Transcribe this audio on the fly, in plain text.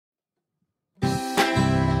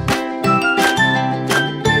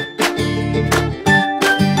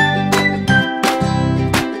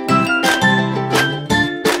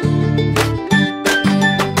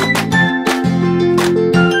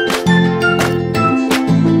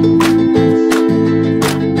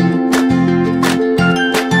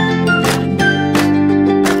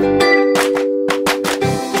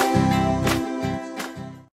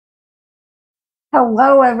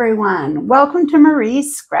Hello everyone, welcome to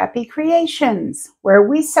Marie's Scrappy Creations, where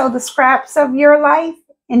we sew the scraps of your life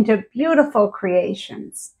into beautiful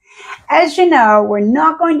creations. As you know, we're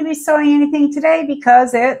not going to be sewing anything today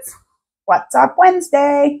because it's What's Up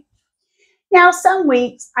Wednesday. Now, some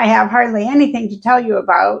weeks I have hardly anything to tell you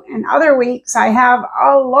about, and other weeks I have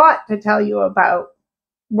a lot to tell you about.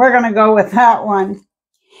 We're going to go with that one.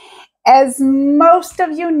 As most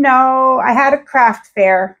of you know, I had a craft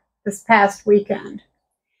fair this past weekend.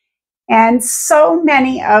 And so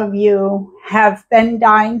many of you have been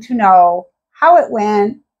dying to know how it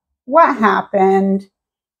went, what happened,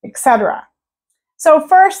 etc. So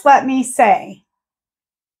first, let me say,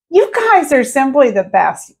 you guys are simply the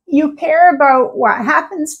best. You care about what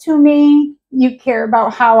happens to me. You care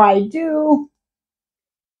about how I do.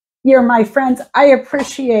 You're my friends. I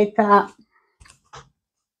appreciate that.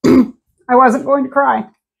 I wasn't going to cry.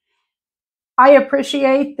 I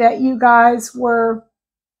appreciate that you guys were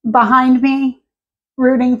behind me,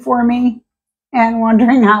 rooting for me, and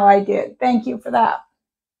wondering how I did. Thank you for that.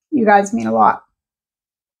 You guys mean a lot.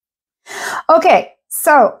 Okay,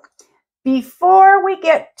 so before we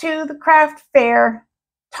get to the craft fair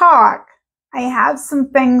talk, I have some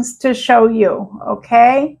things to show you,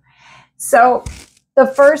 okay? So the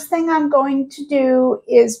first thing I'm going to do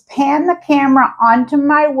is pan the camera onto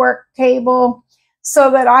my work table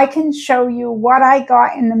so that I can show you what I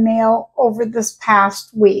got in the mail over this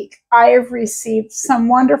past week. I have received some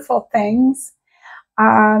wonderful things.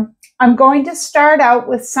 I'm going to start out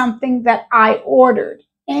with something that I ordered.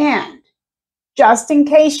 And just in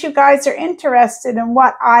case you guys are interested in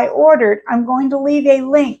what I ordered, I'm going to leave a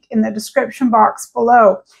link in the description box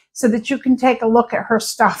below so that you can take a look at her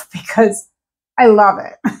stuff because I love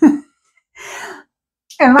it.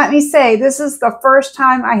 And let me say, this is the first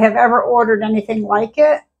time I have ever ordered anything like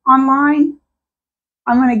it online.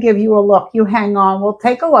 I'm going to give you a look. You hang on. We'll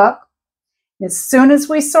take a look. As soon as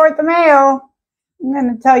we sort the mail, I'm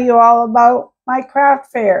going to tell you all about my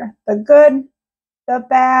craft fair. The good, the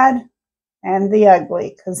bad, and the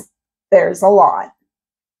ugly, because there's a lot.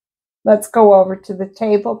 Let's go over to the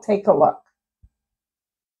table, take a look.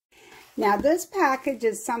 Now, this package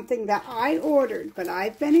is something that I ordered, but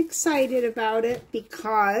I've been excited about it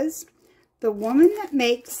because the woman that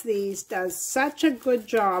makes these does such a good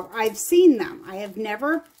job. I've seen them. I have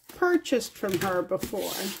never purchased from her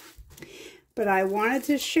before, but I wanted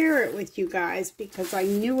to share it with you guys because I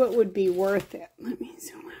knew it would be worth it. Let me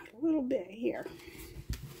zoom out a little bit here.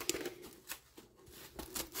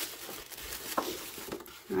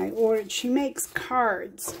 I ordered, she makes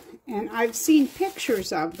cards, and I've seen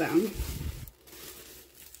pictures of them.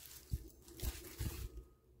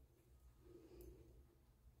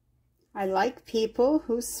 I like people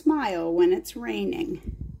who smile when it's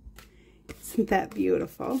raining. Isn't that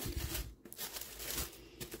beautiful?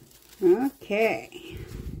 Okay.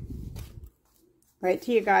 Wait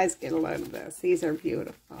till you guys get a load of this. These are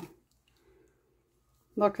beautiful.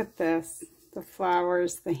 Look at this. The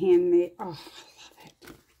flowers, the handmade. Oh, I love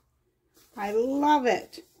it. I love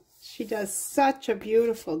it. She does such a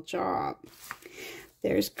beautiful job.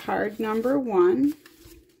 There's card number 1.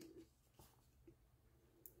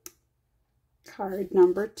 Card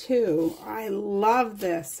number 2. I love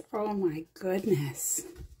this. Oh my goodness.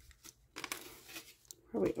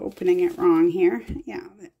 Are we opening it wrong here? Yeah.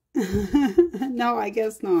 No, I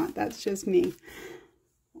guess not. That's just me.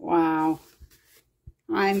 Wow.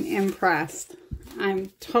 I'm impressed. I'm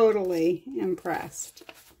totally impressed.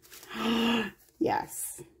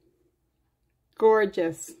 Yes.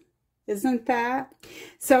 Gorgeous. Isn't that?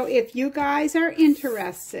 So if you guys are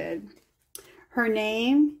interested, her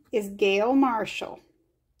name is Gale Marshall.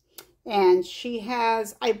 And she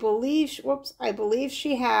has, I believe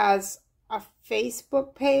she has a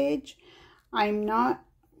Facebook page. I'm not,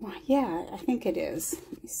 well, yeah, I think it is.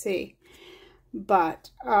 Let me see. But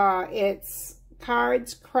it's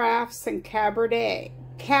Cards, Crafts, and Cabernet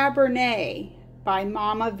by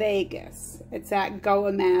Mama Vegas. It's at Go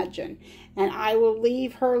Imagine. And I will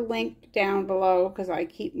leave her link down below because I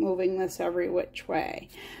keep moving this every which way.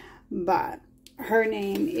 But her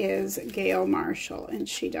name is Gale Marshall, and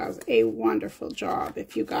she does a wonderful job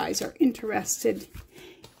if you guys are interested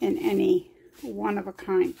in any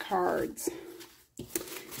one-of-a-kind cards.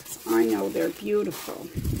 I know they're beautiful.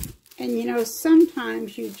 And you know,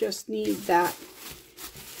 sometimes you just need that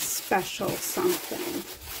special something.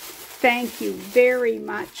 Thank you very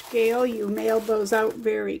much, Gale. You mailed those out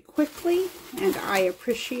very quickly, and I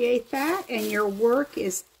appreciate that. And your work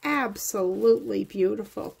is absolutely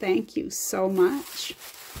beautiful. Thank you so much.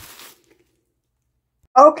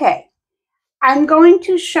 Okay, I'm going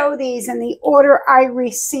to show these in the order I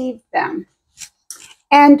received them.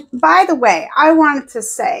 And by the way, I wanted to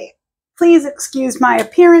say, please excuse my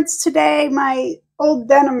appearance today, my old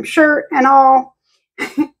denim shirt and all.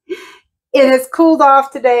 It has cooled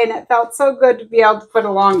off today and it felt so good to be able to put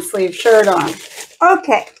a long sleeve shirt on.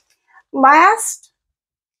 Okay, last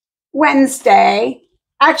Wednesday,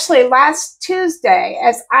 actually last Tuesday,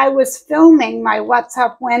 as I was filming my What's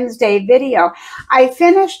Up Wednesday video, I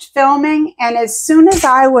finished filming, and as soon as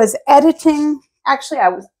I was editing, actually I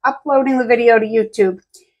was uploading the video to YouTube,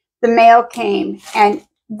 the mail came, and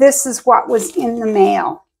this is what was in the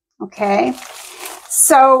mail, okay?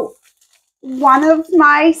 So one of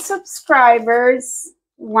my subscribers,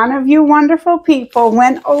 one of you wonderful people,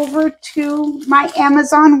 went over to my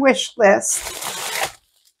Amazon wish list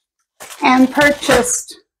and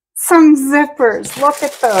purchased some zippers. Look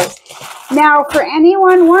at those. Now, for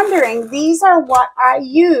anyone wondering, these are what I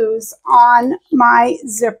use on my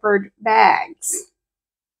zippered bags.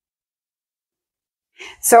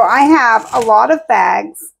 So I have a lot of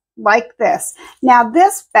bags like this. Now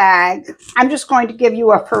this bag, I'm just going to give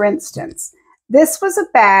you a for instance. This was a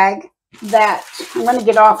bag that, I'm going to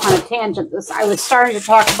get off on a tangent. I was starting to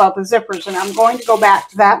talk about the zippers, and I'm going to go back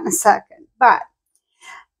to that in a second. But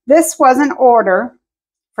this was an order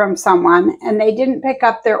from someone, and they didn't pick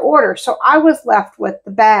up their order. So I was left with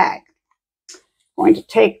the bag. I'm going to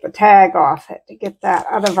take the tag off it to get that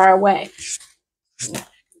out of our way.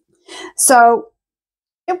 So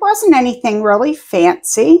it wasn't anything really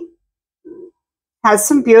fancy. Has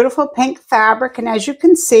some beautiful pink fabric, and as you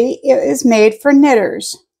can see, it is made for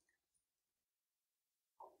knitters.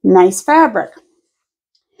 Nice fabric.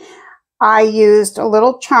 I used a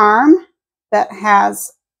little charm that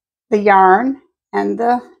has the yarn and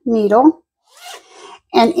the needle.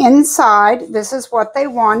 And inside, this is what they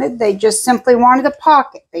wanted. They just simply wanted a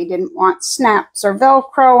pocket. They didn't want snaps or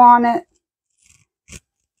Velcro on it.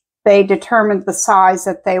 They determined the size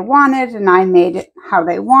that they wanted, and I made it how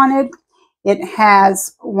they wanted. It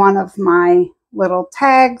has one of my little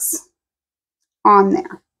tags on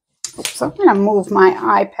there. Oops, I'm going to move my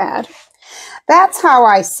iPad. That's how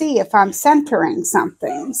I see if I'm centering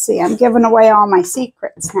something. See, I'm giving away all my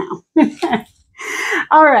secrets now.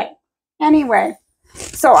 All right. Anyway,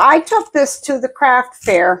 so I took this to the craft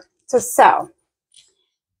fair to sell.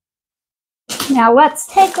 Now let's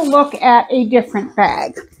take a look at a different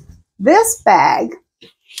bag. This bag,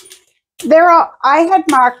 I had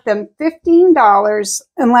marked them $15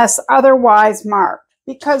 unless otherwise marked,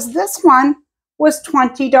 because this one was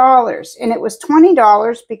 $20, and it was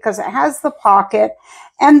 $20 because it has the pocket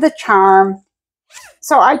and the charm.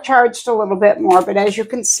 So I charged a little bit more, but as you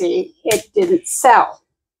can see, it didn't sell.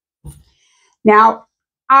 Now,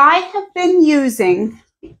 I have been using,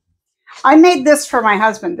 I made this for my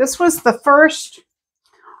husband. This was the first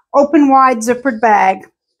open wide zippered bag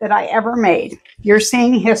that I ever made. You're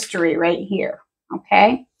seeing history right here,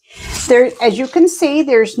 okay? There, as you can see,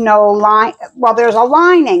 there's no line. Well, there's a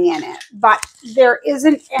lining in it, but there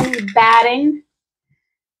isn't any batting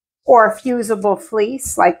or fusible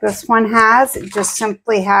fleece like this one has. It just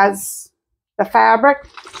simply has the fabric.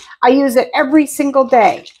 I use it every single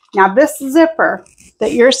day. Now, this zipper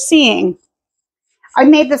that you're seeing, I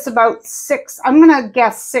made this about I'm going to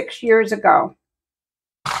guess 6 years ago.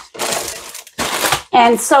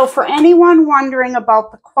 And so for anyone wondering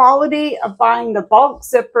about the quality of buying the bulk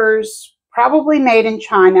zippers, probably made in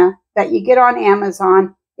China, that you get on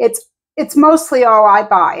Amazon, it's mostly all I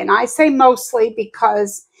buy. And I say mostly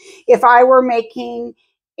because if I were making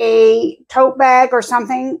a tote bag or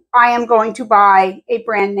something, I am going to buy a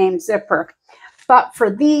brand name zipper. But for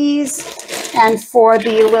these and for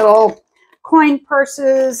the little coin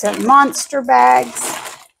purses and monster bags,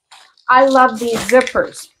 I love these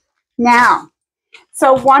zippers. Now,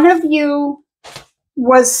 so one of you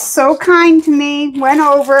was so kind to me, went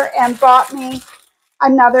over and bought me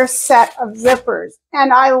another set of zippers,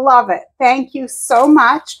 and I love it. Thank you so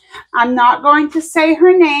much. I'm not going to say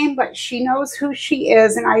her name, but she knows who she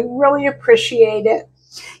is, and I really appreciate it.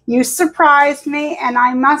 You surprised me, and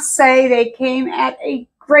I must say they came at a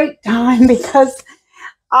great time, because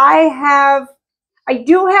I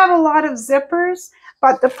do have a lot of zippers,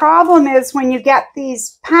 but the problem is when you get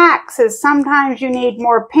these packs is sometimes you need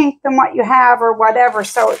more pink than what you have or whatever.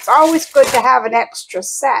 So it's always good to have an extra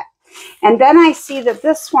set. And then I see that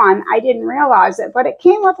this one, I didn't realize it, but it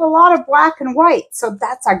came with a lot of black and white. So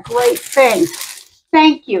that's a great thing.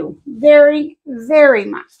 Thank you very, very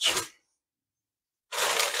much.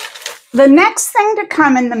 The next thing to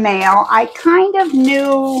come in the mail, I kind of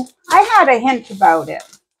knew, I had a hint about it.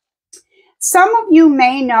 Some of you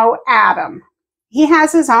may know Adam. He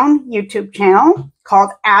has his own YouTube channel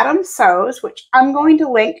called Adam Sews, which I'm going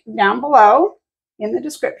to link down below in the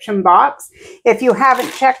description box. If you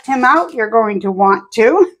haven't checked him out, you're going to want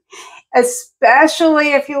to,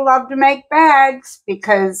 especially if you love to make bags,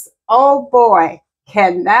 because oh boy,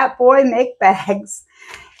 can that boy make bags.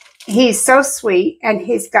 He's so sweet, and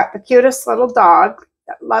he's got the cutest little dog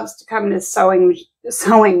that loves to come in his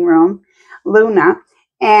sewing room, Luna,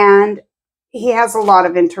 and he has a lot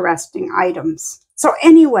of interesting items. So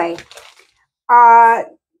anyway,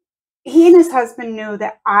 he and his husband knew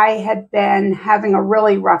that I had been having a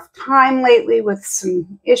really rough time lately with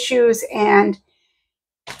some issues, and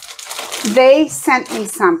they sent me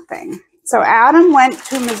something. So Adam went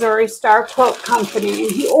to Missouri Star Quilt Company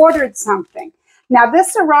and he ordered something. Now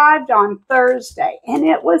this arrived on Thursday and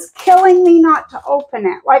it was killing me not to open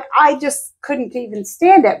it. Like I just couldn't even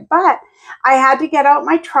stand it, but I had to get out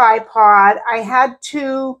my tripod. I had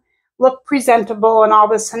to look presentable and all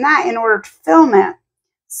this and that in order to film it.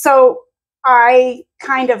 So I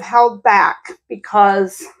kind of held back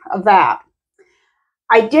because of that.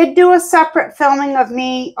 I did do a separate filming of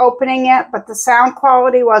me opening it, but the sound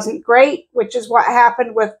quality wasn't great, which is what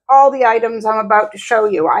happened with all the items I'm about to show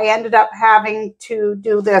you. I ended up having to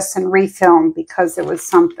do this and refilm because there was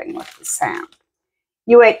something with the sound.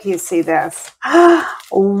 You wait till you see this.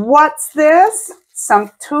 What's this?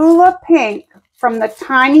 Some Tula Pink from the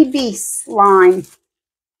Tiny Beasts line.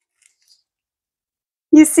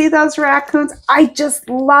 You see those raccoons? I just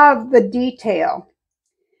love the detail.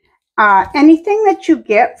 Anything that you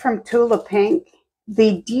get from Tula Pink,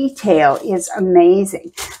 the detail is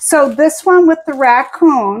amazing. So this one with the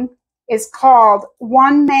raccoon is called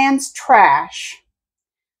One Man's Trash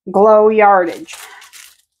Glow Yardage.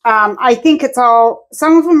 I think it's all,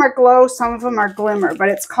 some of them are glow, some of them are glimmer, but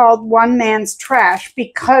it's called One Man's Trash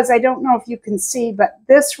because I don't know if you can see, but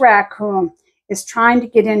this raccoon is trying to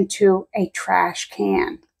get into a trash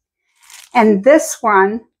can. And this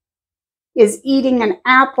one is eating an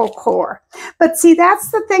apple core. But see,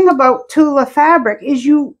 that's the thing about Tula fabric is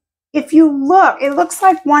if you look, it looks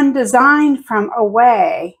like one designed from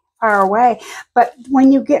far away, but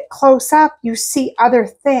when you get close up, you see other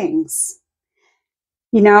things.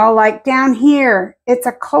 You know, like down here, it's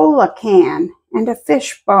a cola can and a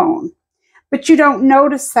fish bone, but you don't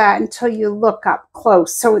notice that until you look up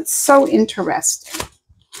close. So it's so interesting.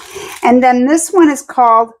 And then this one is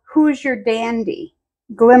called Who's Your Dandy?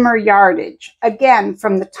 Glimmer Yardage, again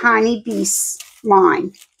from the Tiny Beasts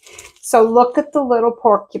line. So look at the little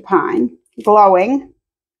porcupine glowing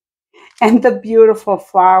and the beautiful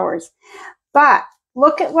flowers. But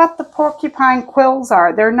look at what the porcupine quills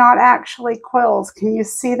are. They're not actually quills. Can you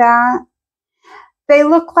see that? They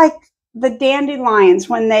look like the dandelions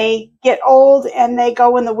when they get old and they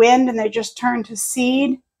go in the wind and they just turn to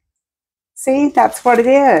seed. See, that's what it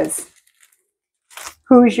is.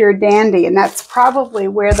 Who's Your Dandy? And that's probably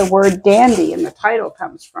where the word dandy in the title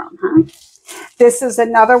comes from, huh? This is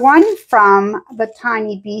another one from the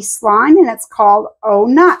Tiny Beast line, and it's called Oh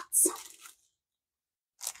Nuts.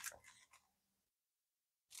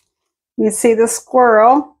 You see the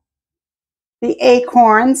squirrel, the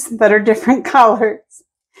acorns that are different colors.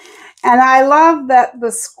 And I love that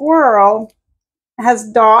the squirrel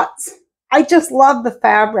has dots. I just love the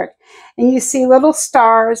fabric. And you see little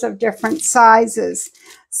stars of different sizes.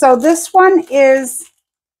 So this one is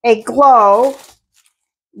a glow.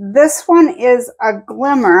 This one is a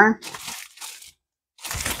glimmer.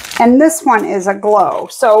 And this one is a glow.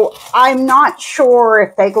 So I'm not sure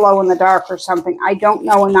if they glow in the dark or something. I don't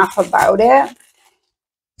know enough about it.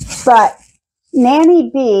 But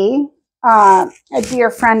Nanny B, a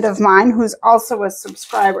dear friend of mine who's also a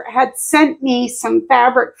subscriber, had sent me some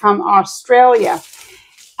fabric from Australia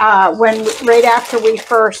right after we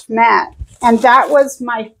first met. And that was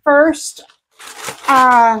my first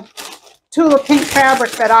Tula Pink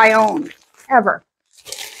fabric that I owned, ever.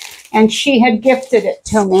 And she had gifted it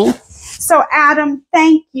to me. So Adam,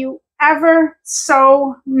 thank you ever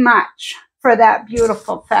so much for that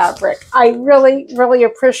beautiful fabric. I really, really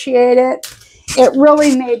appreciate it. It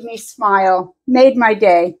really made me smile, made my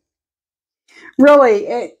day. Really,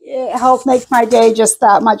 it helped make my day just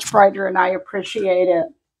that much brighter, and I appreciate it.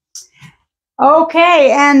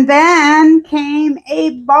 Okay, and then came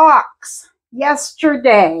a box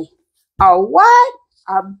yesterday. A what?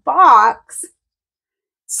 A box.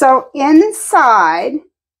 So inside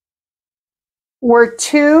were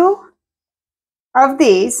two of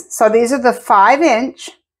these. So these are the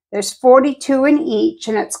 5-inch. There's 42 in each,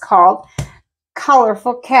 and it's called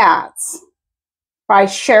Colorful Cats by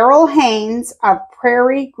Cheryl Haynes of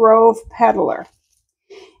Prairie Grove Peddler.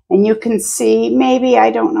 And you can see, maybe,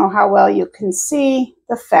 I don't know how well you can see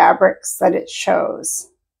the fabrics that it shows.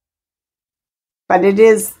 But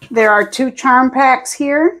there are 2 charm packs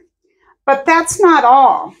here. But that's not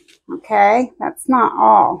all, okay? That's not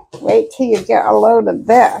all. Wait till you get a load of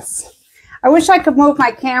this. I wish I could move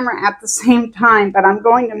my camera at the same time, but I'm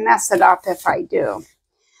going to mess it up if I do.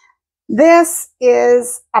 This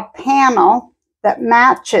is a panel that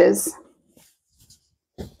matches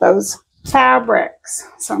those fabrics.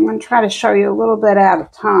 So I'm going to try to show you a little bit at a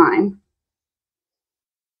time.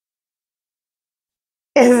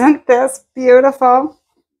 Isn't this beautiful?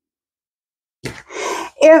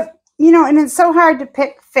 If, you know, and it's so hard to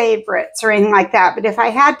pick favorites or anything like that, but if I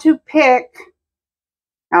had to pick,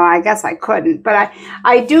 oh, I guess I couldn't, but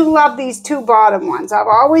I do love these 2 bottom ones. I've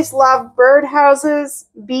always loved birdhouses,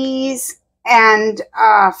 bees, and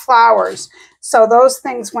flowers. So those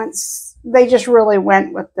things they just really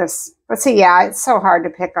went with this. But see, yeah, it's so hard to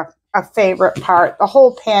pick a favorite part. The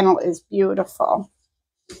whole panel is beautiful.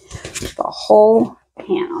 The whole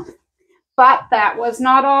panel. But that was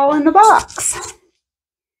not all in the box.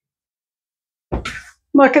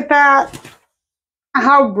 Look at that.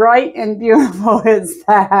 How bright and beautiful is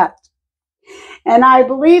that? And I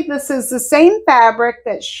believe this is the same fabric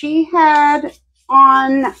that she had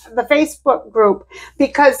on the Facebook group,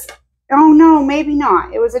 because, oh no, maybe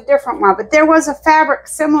not. It was a different one, but there was a fabric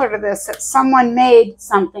similar to this that someone made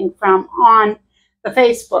something from on the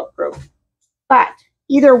Facebook group. But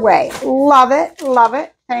either way, love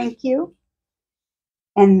it, thank you.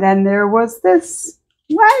 And then there was this,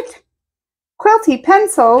 what? Quilty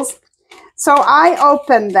pencils. So I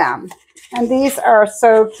opened them, and these are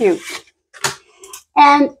so cute.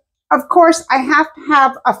 And of course, I have to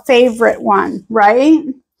have a favorite one, right?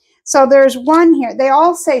 So there's one here. They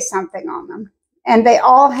all say something on them, and they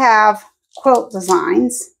all have quilt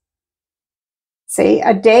designs. See,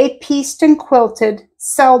 a day pieced and quilted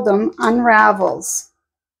seldom unravels.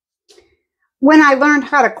 When I learned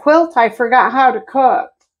how to quilt, I forgot how to cook.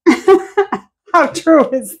 How true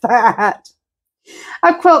is that?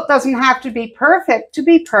 A quilt doesn't have to be perfect to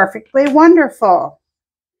be perfectly wonderful.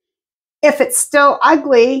 If it's still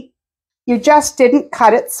ugly, you just didn't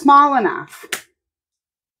cut it small enough.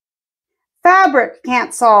 Fabric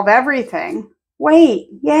can't solve everything. Wait,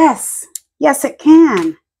 yes, it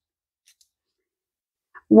can.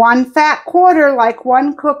 One fat quarter like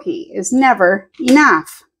one cookie is never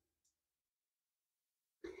enough.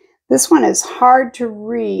 This one is hard to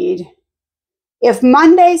read. If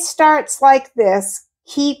Monday starts like this,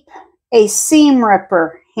 keep a seam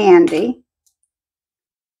ripper handy.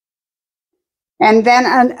 And then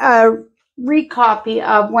a recopy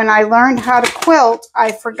of when I learned how to quilt,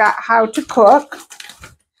 I forgot how to cook.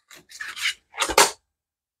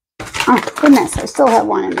 Oh, goodness, I still have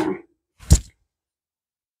one in there.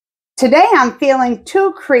 Today I'm feeling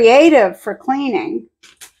too creative for cleaning.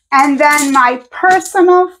 And then my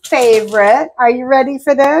personal favorite, are you ready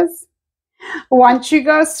for this? Once you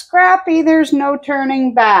go Scrappy, there's no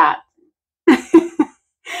turning back.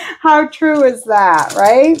 How true is that,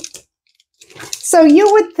 right? So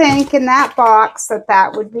you would think in that box that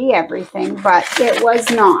that would be everything, but it was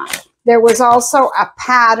not. There was also a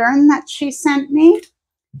pattern that she sent me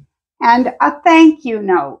and a thank you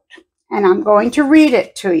note, and I'm going to read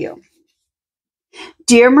it to you.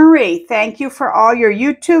 Dear Marie, thank you for all your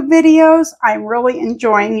YouTube videos. I'm really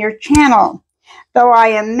enjoying your channel. Though I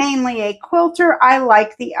am mainly a quilter, I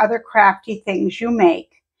like the other crafty things you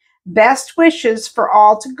make. Best wishes for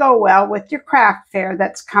all to go well with your craft fair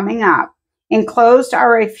that's coming up. Enclosed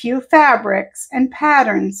are a few fabrics and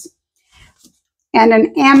patterns and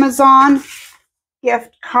an Amazon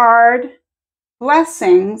gift card.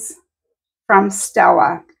 Blessings from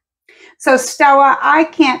Stella. So Stella, I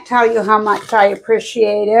can't tell you how much I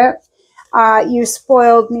appreciate it. You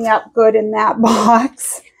spoiled me up good in that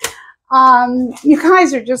box. You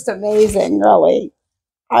guys are just amazing, really.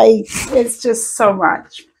 It's just so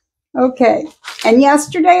much. Okay, and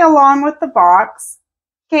yesterday along with the box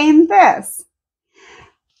came this.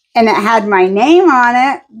 And it had my name on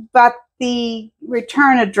it, but the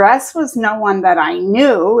return address was no one that I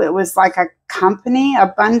knew. It was like a company,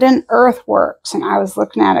 Abundant Earthworks, and I was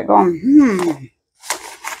looking at it going,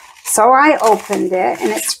 So I opened it,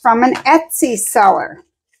 and it's from an Etsy seller.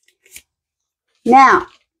 Now,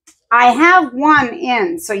 I have one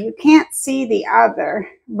in, so you can't see the other,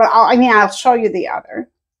 but I'll show you the other.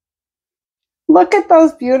 Look at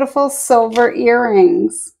those beautiful silver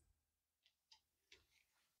earrings.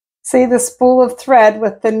 See the spool of thread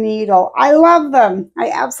with the needle. I love them.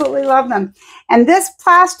 I absolutely love them. And this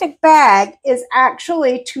plastic bag is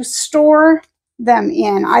actually to store them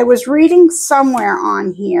in. I was reading somewhere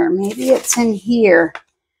on here. Maybe it's in here.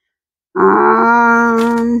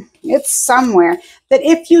 it's somewhere, that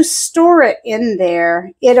if you store it in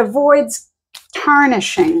there, it avoids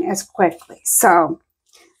tarnishing as quickly. So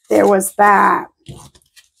there was that.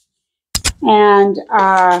 And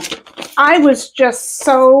I was just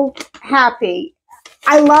so happy.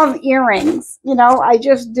 I love earrings, you know, I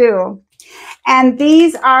just do. And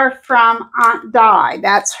these are from Aunt Di.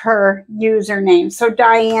 That's her username. So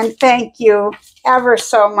Diane, thank you ever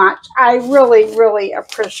so much. I really, really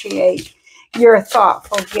appreciate your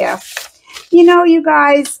thoughtful gift. You know, you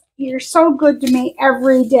guys, you're so good to me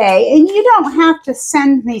every day. And you don't have to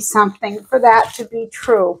send me something for that to be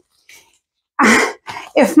true.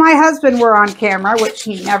 If my husband were on camera, which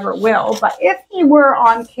he never will, but if he were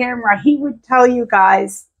on camera, he would tell you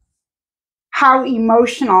guys how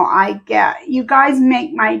emotional I get. You guys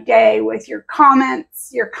make my day with your comments,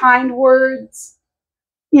 your kind words,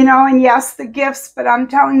 you know, and yes, the gifts, but I'm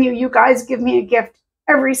telling you, you guys give me a gift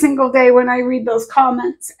every single day when I read those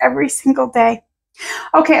comments, every single day.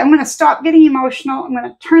 Okay, I'm going to stop getting emotional. I'm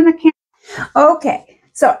going to turn the camera. Okay.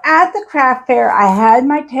 So at the craft fair, I had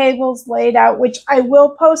my tables laid out, which I will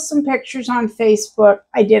post some pictures on Facebook.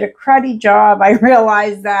 I did a cruddy job. I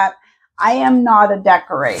realized that I am not a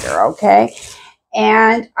decorator, okay?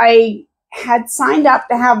 And I had signed up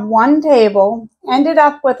to have one table, ended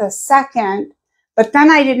up with a second, but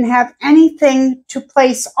then I didn't have anything to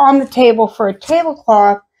place on the table for a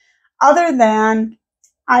tablecloth other than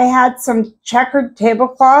I had some checkered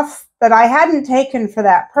tablecloths that I hadn't taken for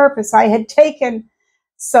that purpose. I had taken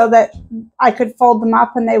so that I could fold them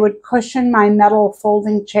up and they would cushion my metal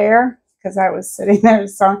folding chair because I was sitting there.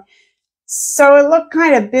 So it looked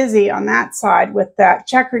kind of busy on that side with that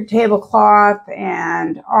checkered tablecloth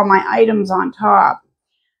and all my items on top.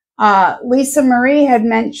 Lisa Marie had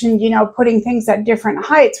mentioned, you know, putting things at different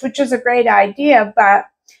heights, which is a great idea, but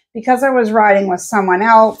because I was riding with someone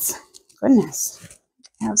else, goodness,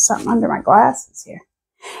 I have something under my glasses here.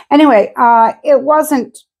 Anyway, it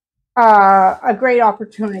wasn't a great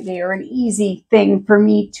opportunity or an easy thing for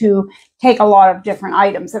me to take a lot of different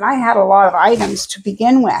items. And I had a lot of items to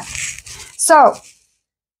begin with. So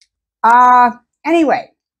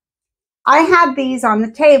anyway, I had these on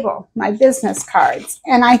the table, my business cards.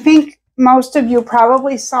 And I think most of you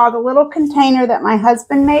probably saw the little container that my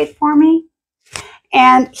husband made for me.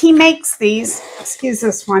 And he makes these, excuse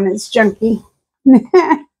this one, it's junky.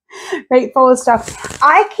 Right, full of stuff.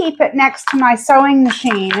 I keep it next to my sewing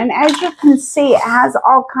machine, and as you can see, it has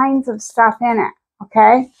all kinds of stuff in it,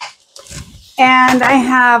 okay? And I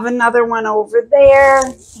have another one over there.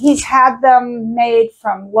 He's had them made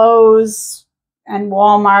from Lowe's and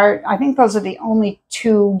Walmart. I think those are the only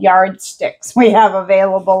 2 yardsticks we have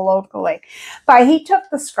available locally. But he took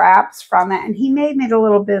the scraps from it, and he made me the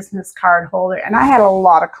little business card holder, and I had a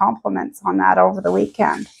lot of compliments on that over the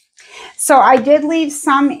weekend. So I did leave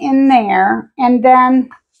some in there, and then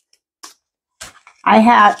I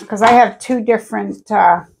had, because I have two different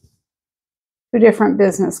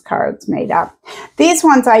business cards made up. These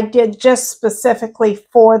ones I did just specifically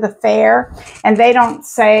for the fair, and they don't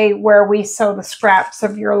say where we sew the scraps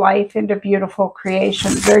of your life into beautiful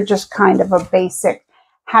creations. They're just kind of a basic,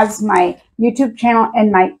 has my YouTube channel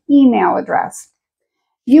and my email address.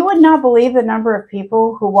 You would not believe the number of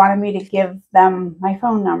people who wanted me to give them my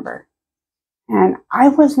phone number. And I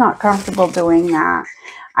was not comfortable doing that.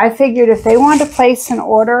 I figured if they wanted to place an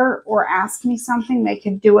order or ask me something, they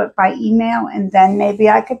could do it by email, and then maybe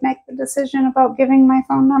I could make the decision about giving my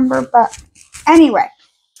phone number. But anyway,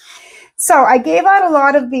 so I gave out a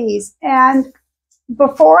lot of these, and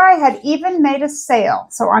before I had even made a sale,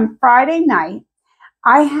 so on Friday night,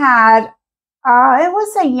 I had, it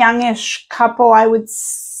was a youngish couple, I would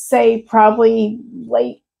say probably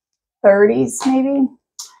late 30s maybe.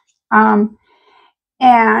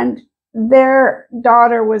 And their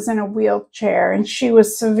daughter was in a wheelchair, and she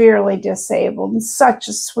was severely disabled, and such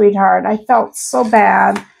a sweetheart. I felt so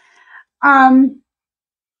bad. And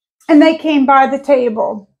they came by the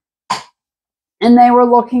table, and they were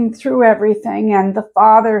looking through everything, and the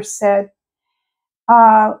father said,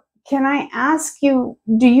 can I ask you,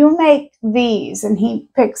 do you make these? And he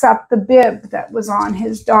picks up the bib that was on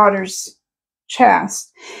his daughter's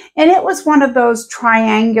chest. And it was one of those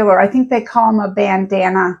triangular, I think they call them a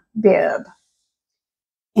bandana bib.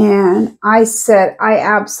 And I said, I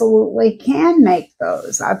absolutely can make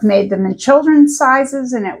those. I've made them in children's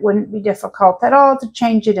sizes, and it wouldn't be difficult at all to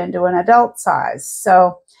change it into an adult size.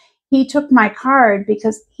 So he took my card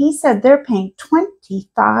because he said they're paying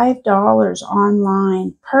 $25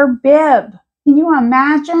 online per bib. Can you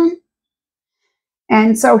imagine?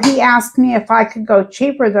 And so he asked me if I could go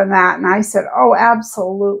cheaper than that. And I said, oh,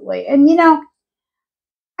 absolutely. And, you know,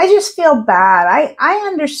 I just feel bad. I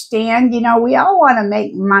understand, you know, we all want to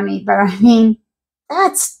make money, but I mean,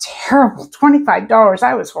 that's terrible. $25.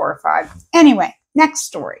 I was horrified. Anyway, next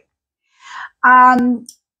story.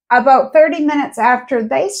 About 30 minutes after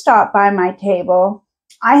they stopped by my table,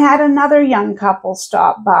 I had another young couple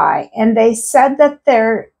stop by, and they said that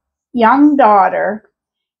their young daughter,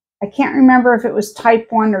 I can't remember if it was type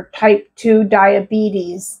 1 or type 2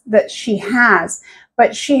 diabetes that she has,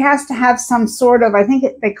 but she has to have some sort of, I think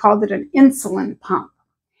they called it an insulin pump.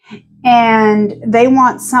 And they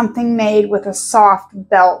want something made with a soft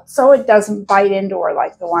belt so it doesn't bite into her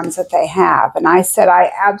like the ones that they have. And I said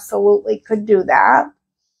I absolutely could do that.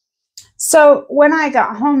 So when I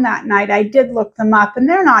got home that night, I did look them up, and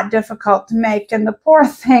they're not difficult to make. And the poor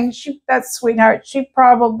thing, that sweetheart, she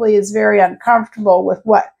probably is very uncomfortable with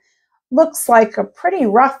what looks like a pretty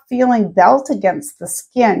rough feeling belt against the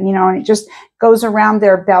skin, you know, and it just goes around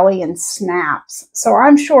their belly and snaps. So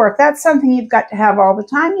I'm sure if that's something you've got to have all the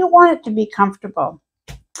time, you want it to be comfortable.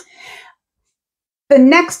 The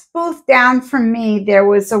next booth down from me, there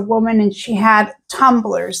was a woman, and she had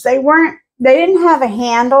tumblers. They didn't have a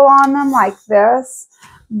handle on them like this,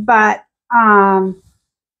 but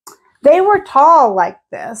they were tall like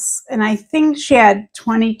this, and I think she had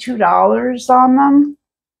 $22 on them.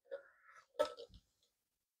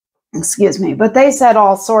 Excuse me, but they said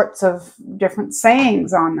all sorts of different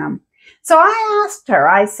sayings on them. So I asked her,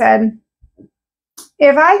 I said,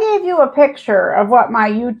 if I gave you a picture of what my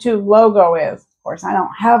YouTube logo is, of course, I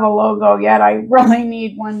don't have a logo yet. I really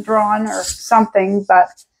need one drawn or something, but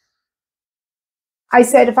I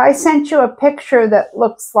said, if I sent you a picture that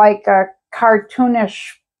looks like a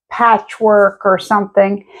cartoonish patchwork or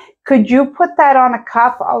something, could you put that on a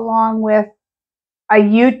cup along with a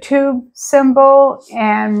YouTube symbol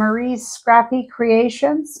and Marie's Scrappy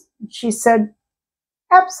Creations? She said,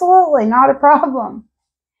 absolutely, not a problem.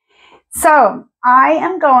 So I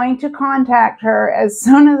am going to contact her as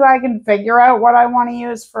soon as I can figure out what I want to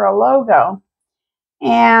use for a logo.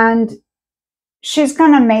 And she's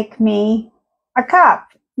going to make me a cup.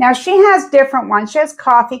 Now she has different ones. She has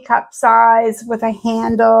coffee cup size with a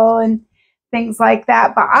handle and things like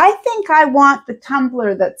that, but I think I want the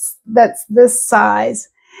tumbler that's this size.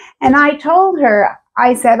 And I told her,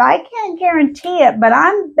 I said, I can't guarantee it, but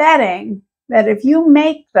I'm betting that if you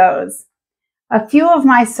make those, a few of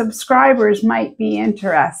my subscribers might be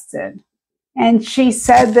interested. And she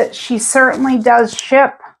said that she certainly does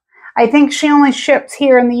ship. I think she only ships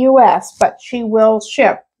here in the US, but she will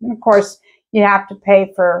ship. And of course, you have to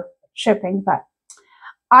pay for shipping, but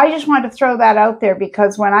I just wanted to throw that out there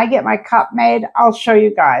because when I get my cup made, I'll show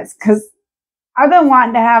you guys, because I've been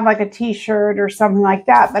wanting to have like a t-shirt or something like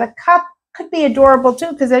that, but a cup could be adorable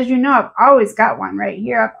too, because as you know, I've always got one right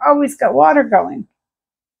here. I've always got water going.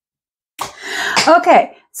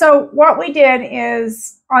 Okay, so what we did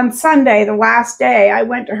is on Sunday, the last day, I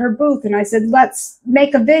went to her booth and I said, let's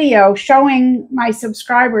make a video showing my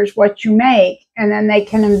subscribers what you make, and then they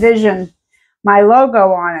can envision my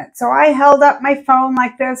logo on it. So I held up my phone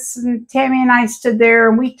like this, and Tammy and I stood there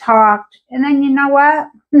and we talked. And then you know what?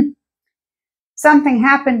 Something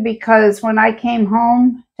happened, because when I came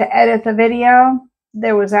home to edit the video,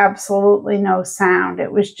 there was absolutely no sound.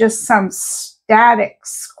 It was just some static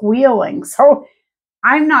squealing. So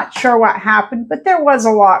I'm not sure what happened, but there was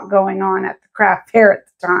a lot going on at the craft fair at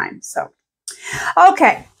the time. So,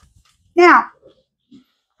 okay. Now,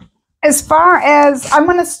 as far as, I'm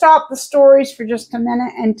going to stop the stories for just a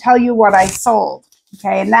minute and tell you what I sold.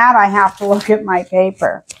 Okay, and that I have to look at my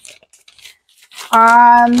paper.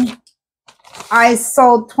 I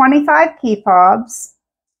sold 25 key fobs,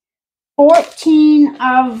 14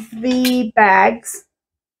 of the bags,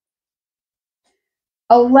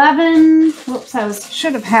 11, whoops,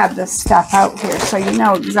 should have had this stuff out here so you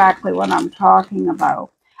know exactly what I'm talking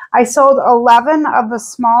about. I sold 11 of the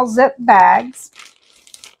small zip bags.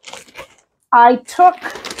 I took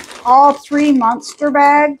all 3 monster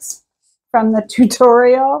bags from the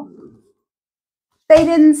tutorial. They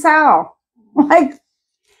didn't sell. Like,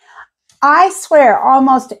 I swear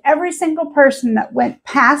almost every single person that went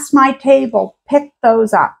past my table picked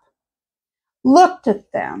those up, looked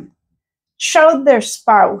at them, showed their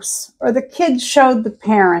spouse, or the kids showed the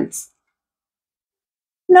parents.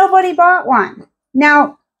 Nobody bought one.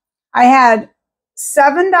 Now, I had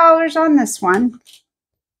 $7 on this one.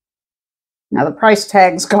 Now the price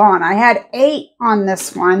tag's gone. I had 8 on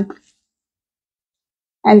this one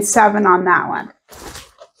and 7 on that one.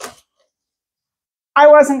 I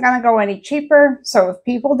wasn't going to go any cheaper, so if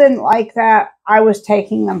people didn't like that, I was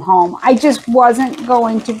taking them home. I just wasn't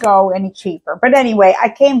going to go any cheaper. But anyway, I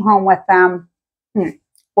came home with them.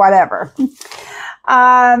 Whatever.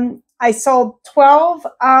 I sold 12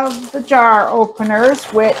 of the jar openers,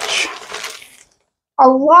 which a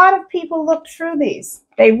lot of people looked through these.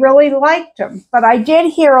 They really liked them. But I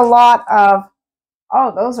did hear a lot of,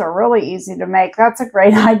 oh, those are really easy to make. That's a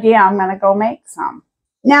great idea. I'm going to go make some.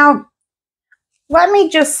 Now, let me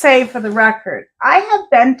just say for the record, I have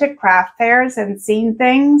been to craft fairs and seen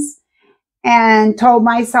things and told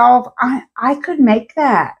myself, I could make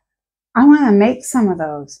that. I want to make some of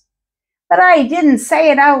those. But I didn't say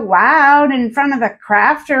it out loud in front of the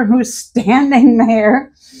crafter who's standing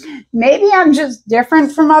there. Maybe I'm just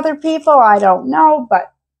different from other people. I don't know.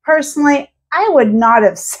 But personally, I would not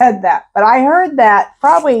have said that. But I heard that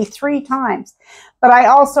probably 3 times. But I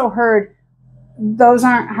also heard, those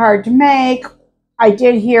aren't hard to make. I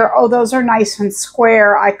did hear, oh, those are nice and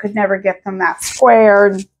square. I could never get them that square.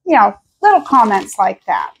 And, you know, little comments like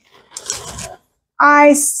that.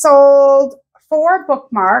 I sold 4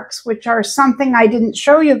 bookmarks, which are something I didn't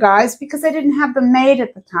show you guys because I didn't have them made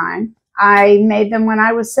at the time. I made them when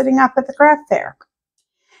I was sitting up at the craft fair.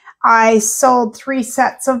 I sold 3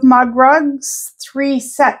 sets of mug rugs, 3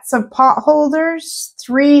 sets of pot holders,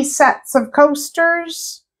 3 sets of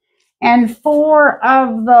coasters, and 4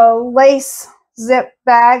 of the lace zip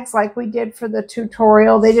bags like we did for the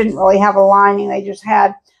tutorial. They didn't really have a lining. They just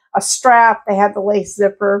had a strap. They had the lace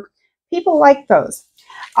zipper. People like those.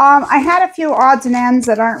 I had a few odds and ends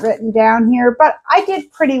that aren't written down here, but I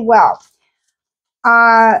did pretty well.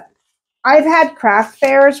 I've had craft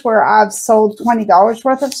fairs where I've sold $20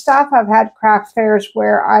 worth of stuff. I've had craft fairs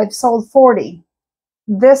where I've sold $40.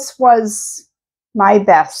 This was my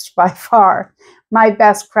best by far, my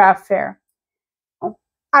best craft fair.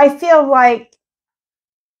 I feel like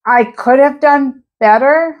I could have done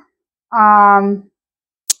better. The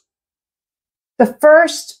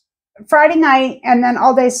first Friday night and then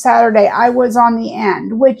all day Saturday, I was on the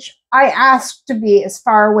end, which I asked to be as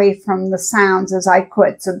far away from the sounds as I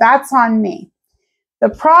could. So that's on me. The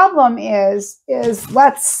problem is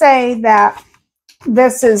let's say that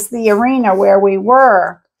this is the arena where we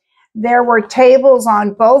were. There were tables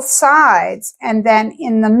on both sides and then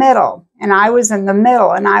in the middle. And I was in the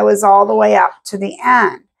middle and I was all the way up to the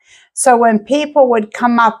end. So when people would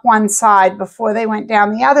come up one side before they went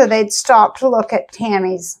down the other, they'd stop to look at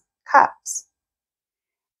Tammy's cups.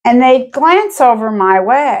 And they'd glance over my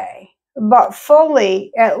way, but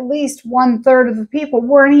fully at least 1/3 of the people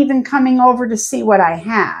weren't even coming over to see what I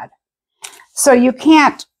had. So you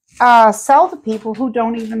can't sell to people who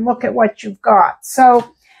don't even look at what you've got.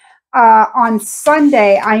 So on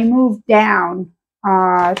Sunday, I moved down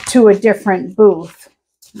to a different booth.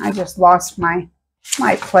 I just lost my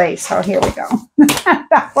place. Oh, here we go.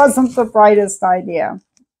 That wasn't the brightest idea.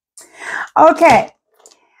 Okay.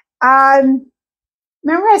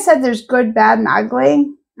 Remember I said there's good, bad, and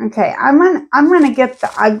ugly? Okay, I'm gonna get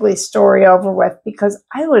the ugly story over with because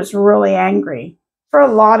I was really angry for a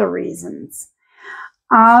lot of reasons.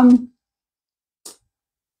 When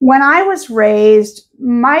I was raised,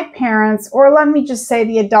 my parents, or let me just say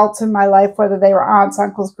the adults in my life, whether they were aunts,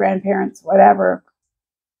 uncles, grandparents, whatever,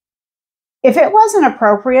 if it wasn't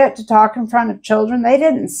appropriate to talk in front of children, they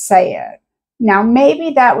didn't say it. Now, maybe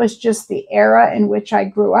that was just the era in which I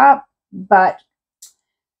grew up, but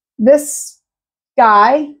this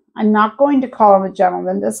guy, I'm not going to call him a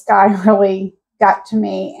gentleman, this guy really got to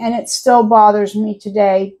me, and it still bothers me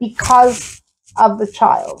today because of the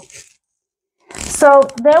child. So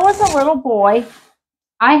there was a little boy.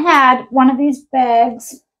 I had one of these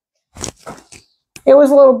bags. It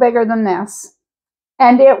was a little bigger than this.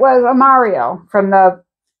 And it was a Mario from the,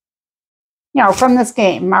 from this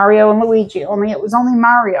game, Mario and Luigi, only it was only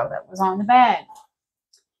Mario that was on the bag.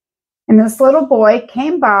 And this little boy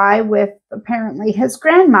came by with apparently his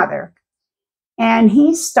grandmother. And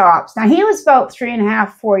he stops. Now, he was about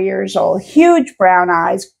 3.5, 4 years old, huge brown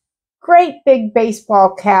eyes, great big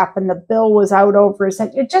baseball cap, and the bill was out over his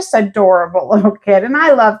head. Just adorable little kid. And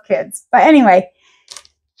I love kids. But anyway,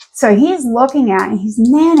 so he's looking at it. He's,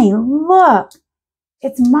 Nanny, look.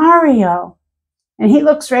 It's Mario. And he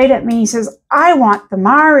looks right at me. He says, I want the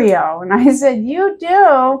Mario. And I said, you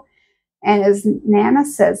do? And his Nana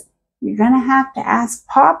says, you're going to have to ask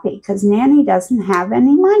Poppy because Nanny doesn't have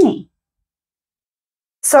any money.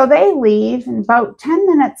 So they leave. And about 10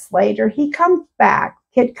 minutes later, he comes back.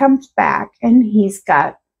 Kid comes back and he's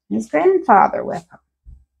got his grandfather with him.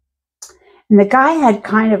 And the guy had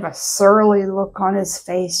kind of a surly look on his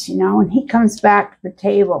face, and he comes back to the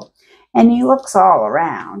table. And he looks all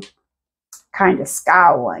around, kind of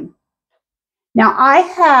scowling. Now, I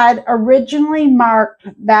had originally marked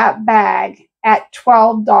that bag at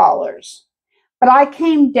 $12, but I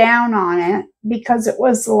came down on it because it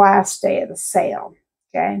was the last day of the sale.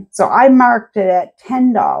 Okay, so I marked it at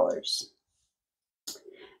 $10.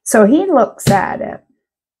 So he looks at it.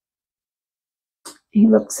 He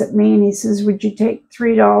looks at me and he says, would you take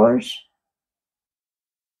 $3?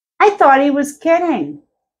 I thought he was kidding.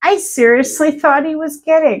 I seriously thought he was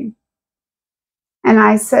kidding. And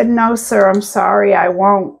I said, no, sir, I'm sorry, I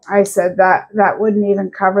won't. I said that wouldn't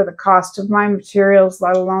even cover the cost of my materials,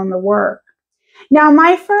 let alone the work. Now,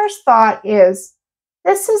 my first thought is,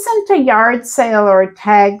 this isn't a yard sale or a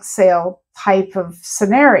tag sale type of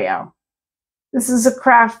scenario. This is a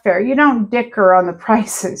craft fair. You don't dicker on the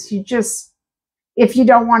prices. You just, if you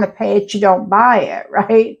don't want to pay it, you don't buy it,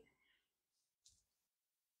 right?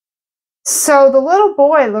 So the little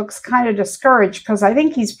boy looks kind of discouraged because I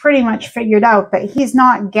think he's pretty much figured out that he's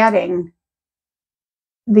not getting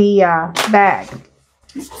the bag.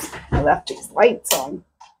 I left these lights on.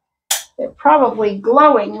 They're probably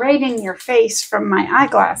glowing right in your face from my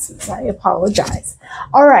eyeglasses. I apologize.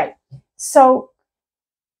 All right. So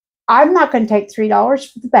I'm not going to take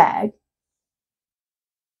 $3 for the bag.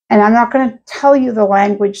 And I'm not going to tell you the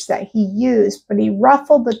language that he used, but he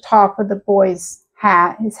ruffled the top of the boy's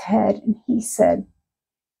hat, his head, and he said,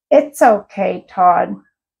 it's okay, Todd.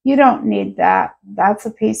 You don't need that. That's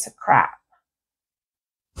a piece of crap.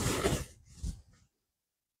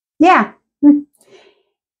 Yeah.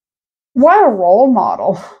 What a role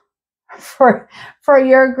model for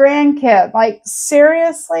your grandkid. Like,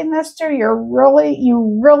 seriously, mister, you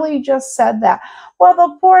really just said that. Well,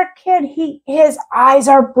 the poor kid, his eyes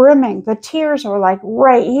are brimming. The tears are like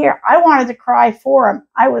right here. I wanted to cry for him.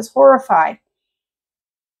 I was horrified.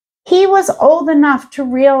 He was old enough to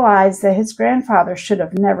realize that his grandfather should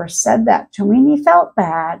have never said that to me, and he felt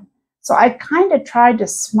bad. So I kind of tried to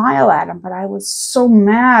smile at him, but I was so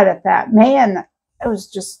mad at that man that I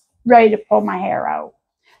was just ready to pull my hair out.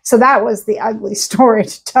 So that was the ugly story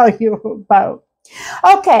to tell you about.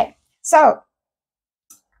 Okay, so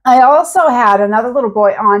I also had another little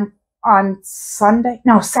boy on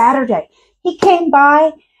Saturday. He came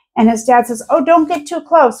by and his dad says, oh, don't get too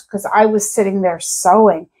close, because I was sitting there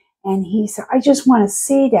sewing. And he said, I just want to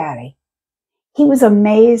see Daddy. He was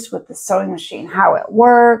amazed with the sewing machine, how it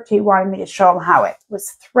worked. He wanted me to show him how it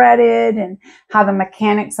was threaded and how the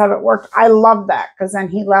mechanics of it worked. I love that, because then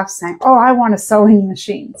he left saying, oh, I want a sewing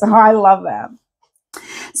machine. So I love that.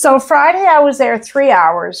 So Friday I was there 3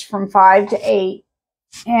 hours from 5 to 8.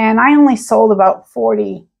 And I only sold about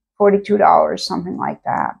 $42, something like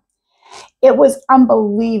that. It was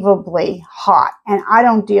unbelievably hot, and I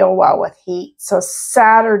don't deal well with heat. So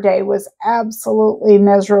Saturday was absolutely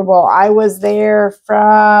miserable. I was there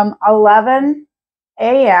from 11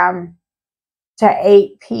 a.m. to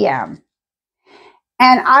 8 p.m.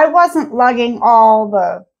 And I wasn't lugging all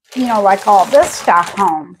the, like all this stuff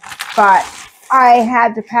home, but I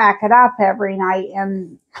had to pack it up every night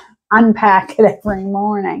and unpack it every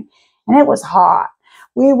morning. And it was hot.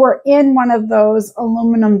 We were in one of those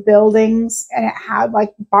aluminum buildings, and it had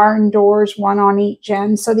like barn doors, one on each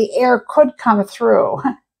end. So the air could come through.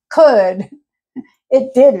 Could.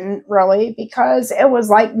 It didn't really, because it was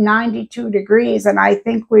like 92 degrees, and I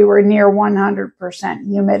think we were near 100%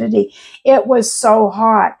 humidity. It was so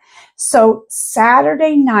hot. So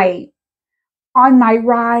Saturday night, on my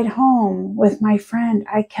ride home with my friend,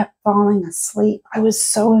 I kept falling asleep. I was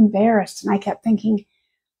so embarrassed, and I kept thinking,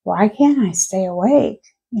 why can't I stay awake,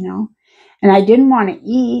 And I didn't want to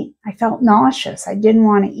eat. I felt nauseous. I didn't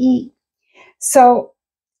want to eat. So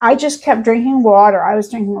I just kept drinking water. I was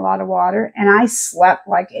drinking a lot of water, and I slept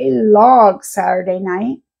like a log Saturday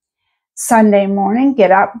night. Sunday morning, get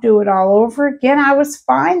up, do it all over again. I was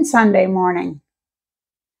fine Sunday morning.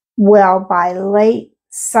 Well, by late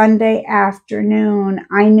Sunday afternoon,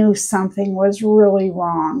 I knew something was really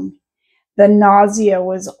wrong. The nausea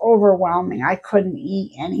was overwhelming. I couldn't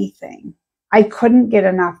eat anything. I couldn't get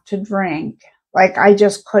enough to drink. Like, I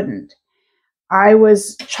just couldn't. I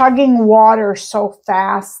was chugging water so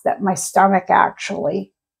fast that my stomach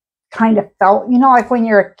actually kind of felt, like when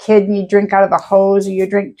you're a kid and you drink out of the hose, or you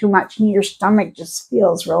drink too much and your stomach just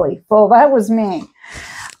feels really full. That was me.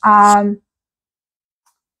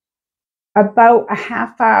 About a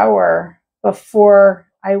half hour before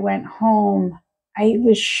I went home, I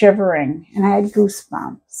was shivering and I had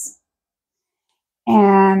goosebumps.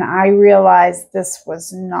 And I realized this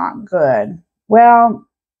was not good. Well,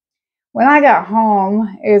 when I got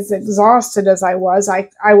home, as exhausted as I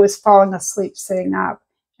was falling asleep sitting up.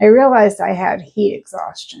 I realized I had heat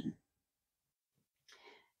exhaustion.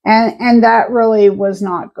 And that really was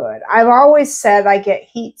not good. I've always said I get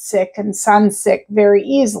heat sick and sun sick very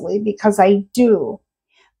easily, because I do.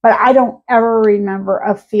 But I don't ever remember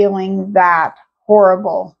a feeling that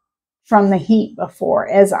horrible from the heat before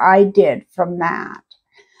as I did from that.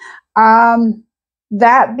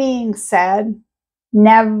 That being said,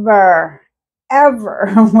 never,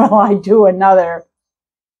 ever will I do another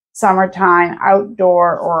summertime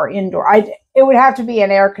outdoor or indoor. It would have to be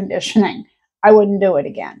in air conditioning. I wouldn't do it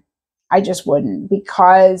again. I just wouldn't,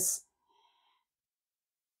 because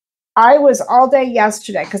I was all day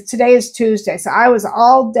yesterday, because today is Tuesday. So I was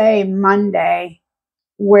all day Monday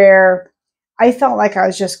where I felt like I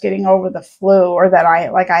was just getting over the flu, or that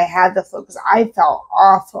I had the flu, because I felt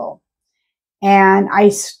awful. And I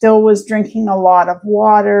still was drinking a lot of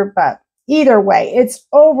water, but either way, it's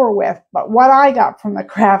over with. But what I got from the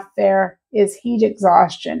craft fair is heat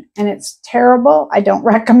exhaustion, and it's terrible. I don't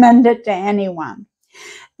recommend it to anyone.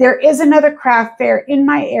 There is another craft fair in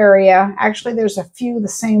my area. Actually, there's a few the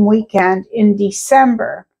same weekend in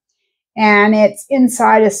December, and it's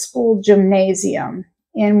inside a school gymnasium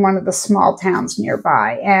in one of the small towns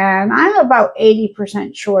nearby. And I'm about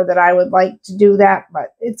 80% sure that I would like to do that,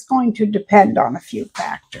 but it's going to depend on a few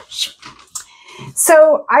factors.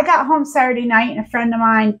 So I got home Saturday night, and a friend of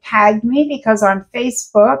mine tagged me because on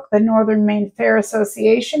Facebook, the Northern Maine Fair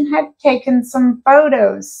Association had taken some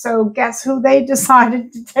photos. So guess who they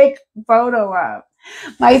decided to take a photo of?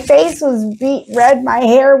 My face was beet red, my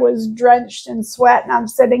hair was drenched in sweat, and I'm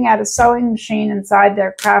sitting at a sewing machine inside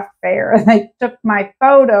their craft fair, and they took my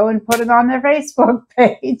photo and put it on their Facebook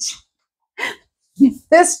page.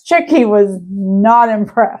 This chickie was not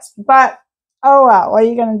impressed, but oh well, what are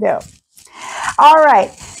you going to do? All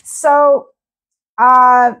right, so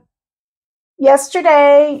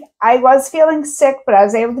yesterday I was feeling sick, but I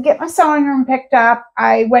was able to get my sewing room picked up.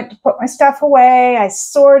 I went to put my stuff away. I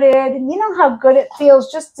sorted, and you know how good it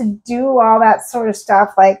feels just to do all that sort of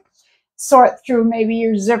stuff, like sort through maybe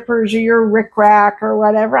your zippers or your rickrack or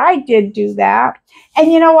whatever. I did do that.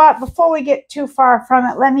 And you know what? Before we get too far from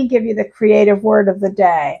it, let me give you the creative word of the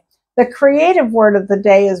day. The creative word of the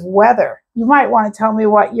day is weather. You might want to tell me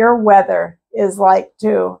what your weather is like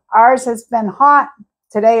too. Ours has been hot.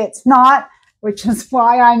 Today it's not, which is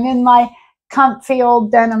why I'm in my comfy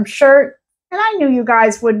old denim shirt. And I knew you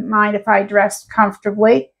guys wouldn't mind if I dressed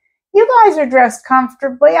comfortably. You guys are dressed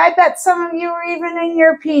comfortably. I bet some of you are even in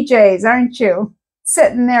your PJs, aren't you?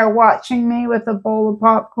 Sitting there watching me with a bowl of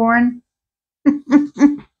popcorn.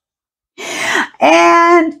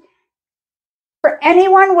 And for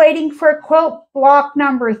anyone waiting for quilt block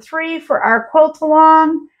number 3 for our quilt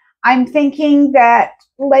along, I'm thinking that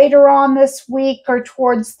later on this week or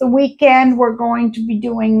towards the weekend, we're going to be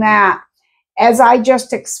doing that. As I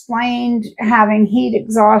just explained, having heat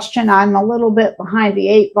exhaustion, I'm a little bit behind the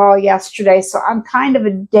 8 ball yesterday, so I'm kind of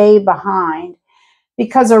a day behind,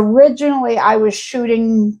 because originally I was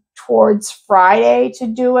shooting towards Friday to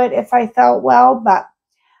do it if I felt well, but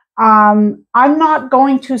I'm not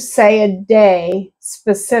going to say a day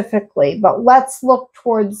specifically, but let's look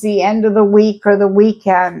towards the end of the week or the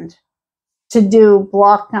weekend to do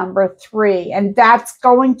block number 3. And that's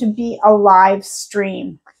going to be a live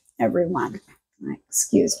stream, everyone.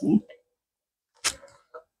 Excuse me.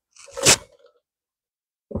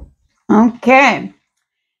 Okay.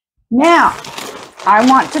 Now, I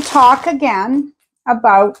want to talk again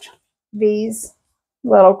about these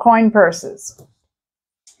little coin purses.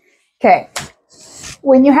 Okay.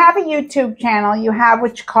 When you have a YouTube channel, you have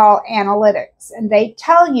what you call analytics, and they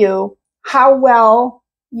tell you how well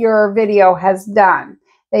your video has done.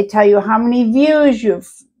 They tell you how many views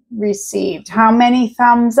you've received, how many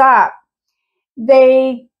thumbs up.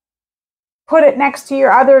 They put it next to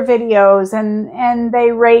your other videos, and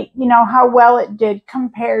they rate, you know, how well it did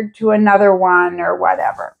compared to another one or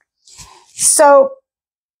whatever. So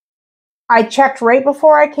I checked right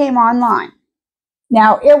before I came online.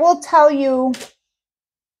 Now it will tell you,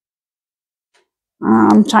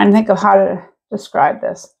 I'm trying to think of how to describe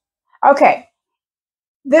this. Okay,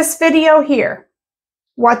 this video here,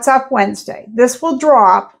 What's Up Wednesday, this will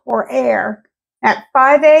drop or air at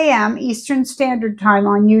 5 a.m. Eastern Standard Time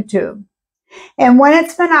on YouTube. And when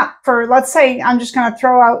it's been up for, let's say, I'm just going to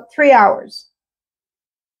throw out 3 hours,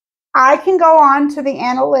 I can go on to the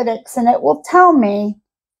analytics and it will tell me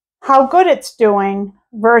how good it's doing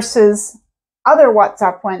versus other What's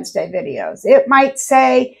Up Wednesday videos. It might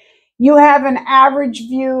say you have an average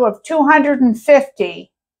view of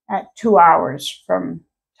 250 at 2 hours from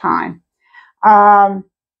time.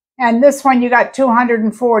 And this one you got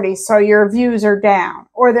 240, so your views are down,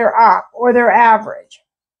 or they're up, or they're average.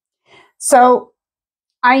 So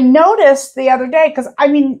I noticed the other day, because I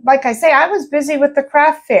mean, like I say, I was busy with the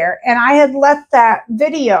craft fair, and I had let that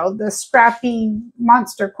video, the Scrappy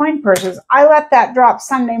Monster coin purses, I let that drop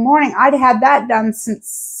Sunday morning. I'd had that done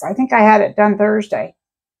since, I think I had it done Thursday.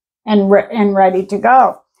 and ready to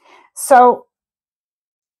go. So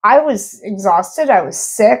I was exhausted. I was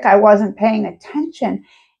sick. I wasn't paying attention.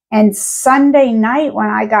 And Sunday night when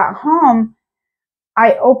I got home,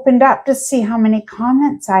 I opened up to see how many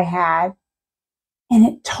comments I had. And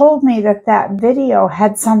it told me that that video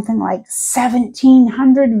had something like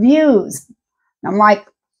 1,700 views. And I'm like,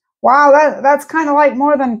 wow, that's kind of like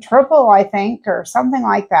more than triple, I think, or something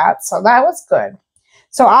like that. So that was good.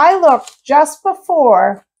 So I looked just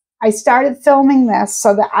before I started filming this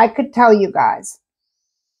so that I could tell you guys.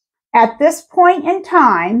 At this point in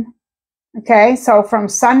time, okay, so from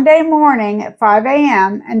Sunday morning at 5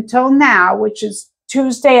 a.m. until now, which is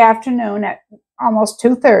Tuesday afternoon at almost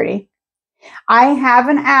 2:30, I have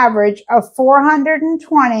an average of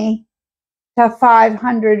 420 to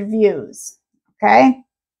 500 views, okay?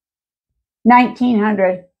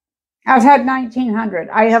 1,900. I've had 1,900.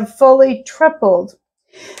 I have fully tripled.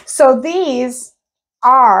 So these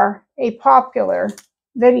are a popular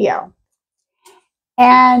video.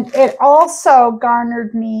 And it also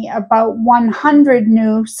garnered me about 100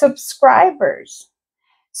 new subscribers.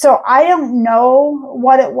 So I don't know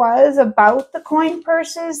what it was about the coin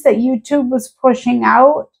purses that YouTube was pushing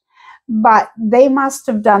out, but they must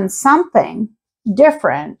have done something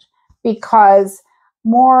different because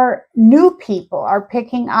more new people are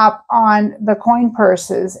picking up on the coin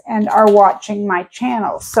purses and are watching my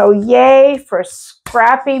channel. So yay for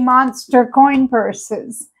Scrappy Monster coin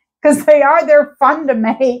purses, because they're fun to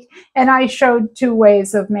make, and I showed 2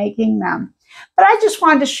 ways of making them. But I just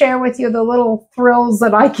wanted to share with you the little thrills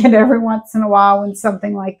that I get every once in a while when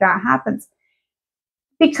something like that happens.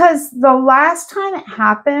 Because the last time it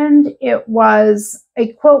happened, it was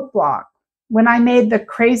a quilt block. When I made the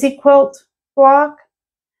crazy quilt block,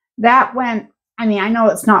 that went, I mean, I know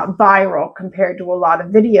it's not viral compared to a lot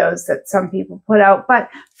of videos that some people put out, but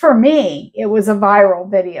for me, it was a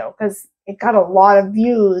viral video because it got a lot of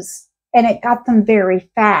views and it got them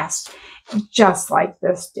very fast, just like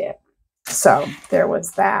this did. So there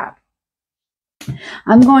was that.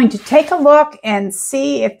 I'm going to take a look and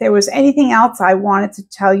see if there was anything else I wanted to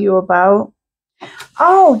tell you about.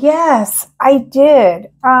 Oh, yes, I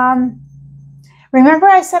did. Remember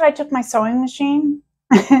I said I took my sewing machine?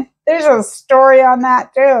 There's a story on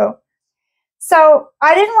that too. So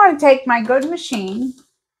I didn't want to take my good machine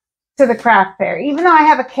to the craft fair, even though I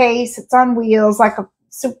have a case, it's on wheels, like a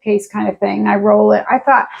suitcase kind of thing. I roll it. I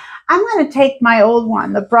thought, I'm going to take my old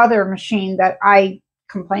one, the Brother machine that I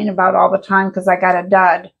complain about all the time because I got a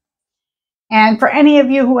dud. And for any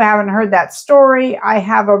of you who haven't heard that story, I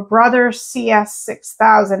have a Brother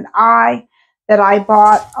CS6000i that I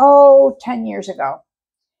bought, 10 years ago.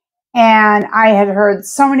 And I had heard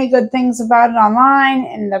so many good things about it online,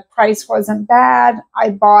 and the price wasn't bad.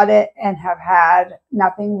 I bought it and have had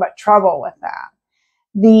nothing but trouble with that.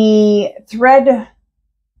 The threader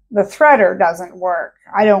doesn't work.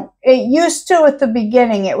 It used to at the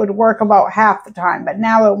beginning, it would work about half the time, but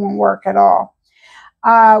now it won't work at all.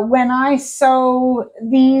 When I sew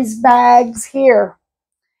these bags here,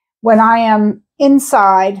 when I am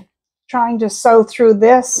inside trying to sew through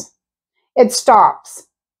this, it stops.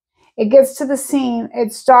 It gets to the seam,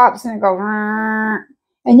 it stops, and it goes,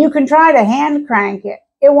 and you can try to hand crank it.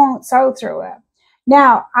 It won't sew through it.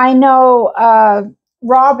 Now, I know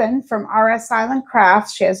Robin from RS Island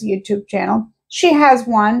Crafts, she has a YouTube channel. She has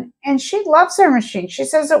one, and she loves her machine. She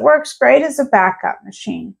says it works great as a backup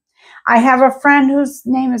machine. I have a friend whose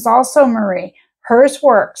name is also Marie. Hers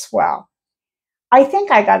works well. I think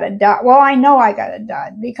I got a dud. Well, I know I got a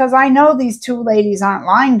dud because I know these 2 ladies aren't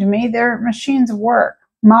lying to me. Their machines work.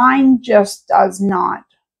 Mine just does not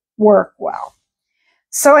work well.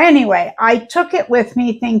 So anyway, I took it with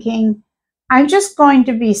me thinking, I'm just going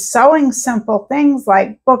to be sewing simple things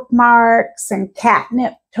like bookmarks and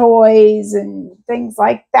catnip toys and things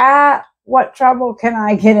like that. What trouble can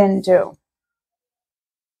I get into?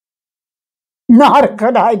 Not a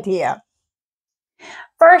good idea.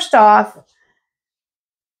 First off,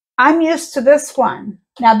 I'm used to this one.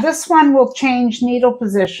 Now this one will change needle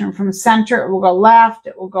position from center. It will go left,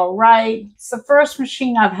 it will go right. It's the first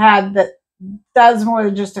machine I've had that does more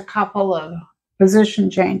than just a couple of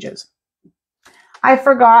position changes. I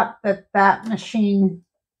forgot that that machine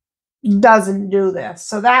doesn't do this.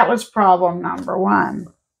 So that was problem number 1.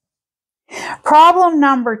 Problem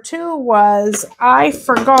number 2 was I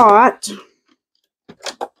forgot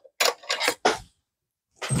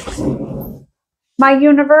my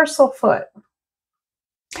universal foot.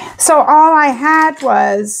 So all I had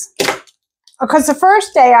was, because the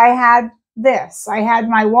first day I had this, I had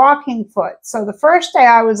my walking foot. So the first day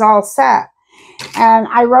I was all set. And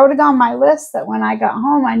I wrote it on my list that when I got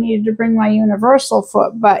home, I needed to bring my universal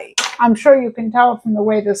foot. But I'm sure you can tell from the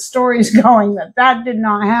way the story's going that that did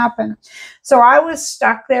not happen. So I was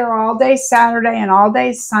stuck there all day Saturday and all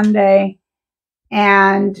day Sunday.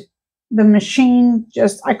 And the machine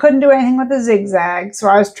just, I couldn't do anything with the zigzag. So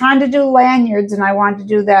I was trying to do lanyards and I wanted to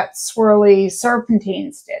do that swirly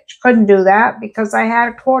serpentine stitch. Couldn't do that because I had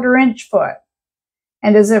a 1/4 inch foot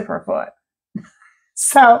and a zipper foot.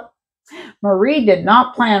 So Marie did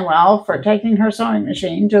not plan well for taking her sewing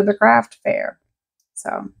machine to the craft fair.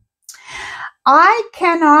 So I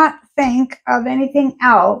cannot think of anything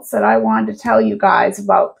else that I wanted to tell you guys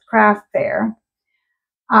about the craft fair.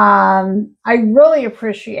 I really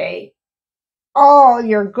appreciate all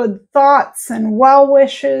your good thoughts and well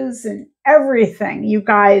wishes and everything. You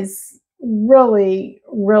guys really,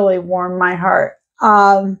 really warmed my heart.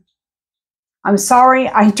 I'm sorry.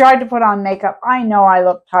 I tried to put on makeup. I know I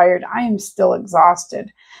look tired. I am still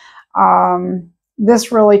exhausted.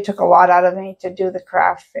 This really took a lot out of me to do the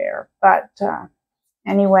craft fair. But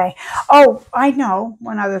anyway. Oh, I know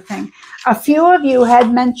one other thing. A few of you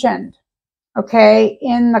had mentioned, okay,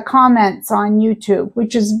 in the comments on YouTube,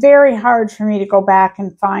 which is very hard for me to go back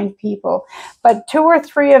and find people. But 2 or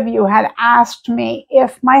 3 of you had asked me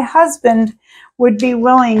if my husband would be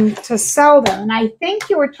willing to sell them. And I think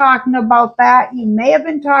you were talking about that. You may have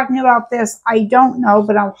been talking about this. I don't know,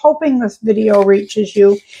 but I'm hoping this video reaches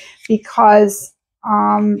you because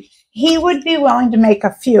he would be willing to make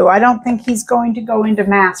a few. I don't think he's going to go into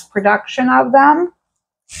mass production of them.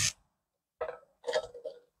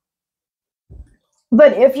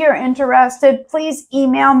 But if you're interested, please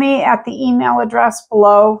email me at the email address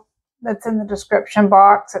below that's in the description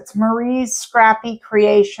box. It's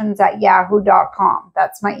mariescrappycreations@yahoo.com.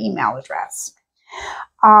 That's my email address.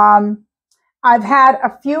 I've had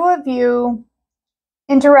a few of you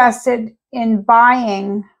interested in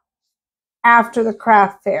buying after the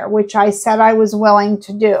craft fair, which I said I was willing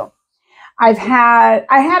to do. I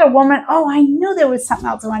had a woman, oh, I knew there was something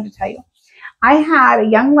else I wanted to tell you. I had a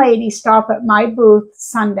young lady stop at my booth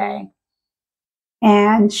Sunday,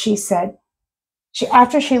 and she said,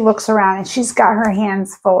 after she looks around and she's got her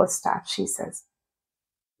hands full of stuff, she says,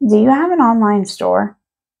 "Do you have an online store?"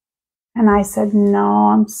 And I said, "No,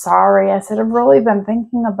 I'm sorry." I said, "I've really been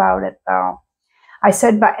thinking about it though." I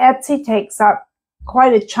said, "But Etsy takes up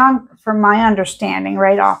quite a chunk from my understanding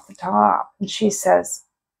right off the top." And she says,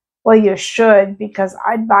 "Well, you should, because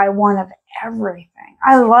I'd buy one of everything.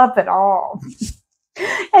 I love it all."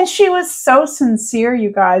 And she was so sincere,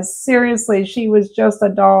 you guys. Seriously, she was just a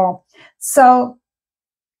doll. So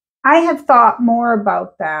I have thought more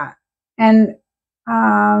about that. And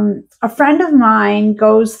a friend of mine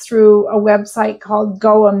goes through a website called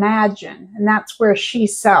Go Imagine, and that's where she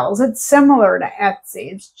sells. It's similar to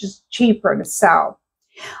Etsy. It's just cheaper to sell.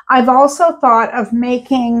 I've also thought of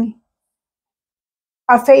making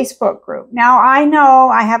a Facebook group. Now, I know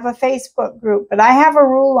I have a Facebook group, but I have a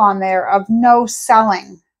rule on there of no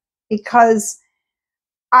selling because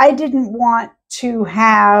I didn't want to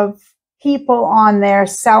have people on there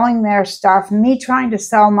selling their stuff, me trying to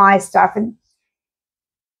sell my stuff. And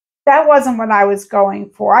that wasn't what I was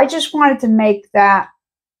going for. I just wanted to make that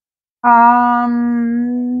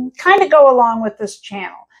kind of go along with this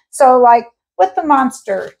channel. So like with the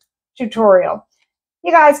monster tutorial,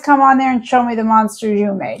 you guys come on there and show me the monsters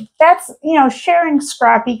you made. That's, you know, sharing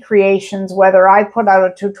scrappy creations, whether I put out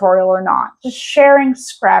a tutorial or not. Just sharing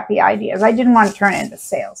scrappy ideas. I didn't want to turn it into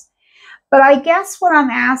sales. But I guess what I'm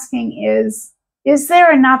asking is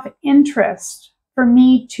there enough interest for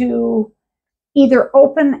me to either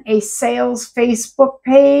open a sales Facebook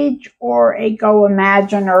page or a Go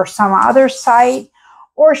Imagine or some other site?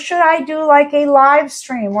 Or should I do like a live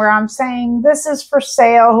stream where I'm saying this is for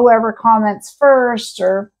sale, whoever comments first?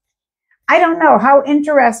 Or I don't know. How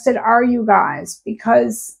interested are you guys?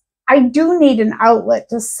 Because I do need an outlet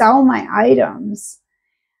to sell my items.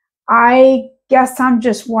 I guess I'm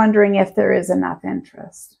just wondering if there is enough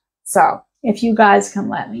interest. So if you guys can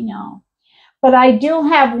let me know. But I do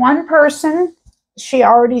have one person. She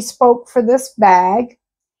already spoke for this bag.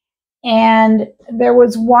 And there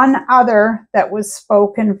was one other that was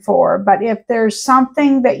spoken for. But if there's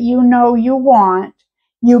something that you know you want,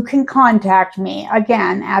 you can contact me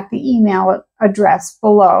again at the email address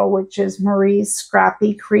below, which is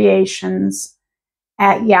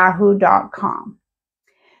mariescrappycreations@yahoo.com.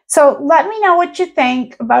 So let me know what you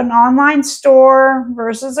think about an online store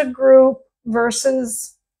versus a group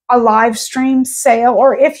versus a live stream sale,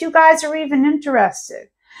 or if you guys are even interested.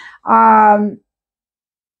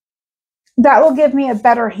 That will give me a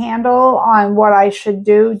better handle on what I should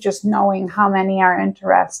do, just knowing how many are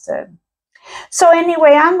interested. So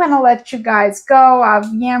anyway, I'm going to let you guys go.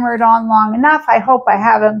 I've yammered on long enough. I hope I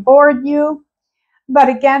haven't bored you. But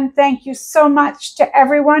again, thank you so much to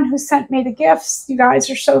everyone who sent me the gifts. You guys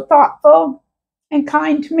are so thoughtful and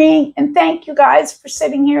kind to me. And thank you guys for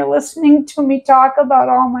sitting here listening to me talk about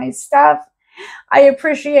all my stuff. I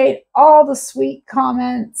appreciate all the sweet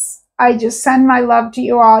comments. I just send my love to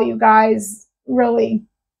you all, you guys. Really,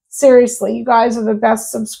 seriously, you guys are the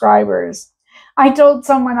best subscribers. I told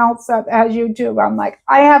someone else that has YouTube, I'm like,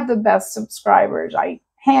 I have the best subscribers.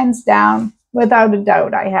 Hands down, without a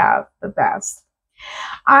doubt, I have the best.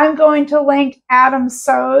 I'm going to link Adam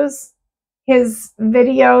Sews, his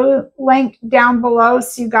video link down below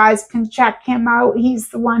so you guys can check him out. He's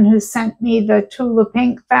the one who sent me the Tula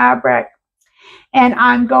Pink fabric. And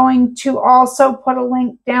I'm going to also put a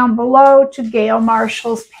link down below to Gale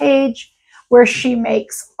Marshall's page where she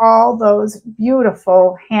makes all those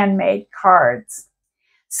beautiful handmade cards.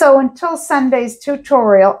 So until Sunday's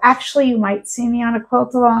tutorial, actually you might see me on a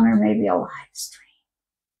quilt-along or maybe a live stream.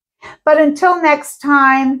 But until next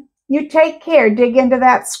time, you take care. Dig into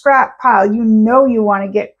that scrap pile. You know you want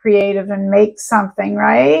to get creative and make something,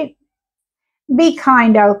 right? Be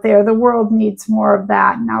kind out there. The world needs more of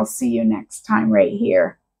that. And I'll see you next time right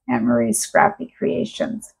here at Marie's Scrappy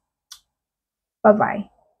Creations. Bye-bye.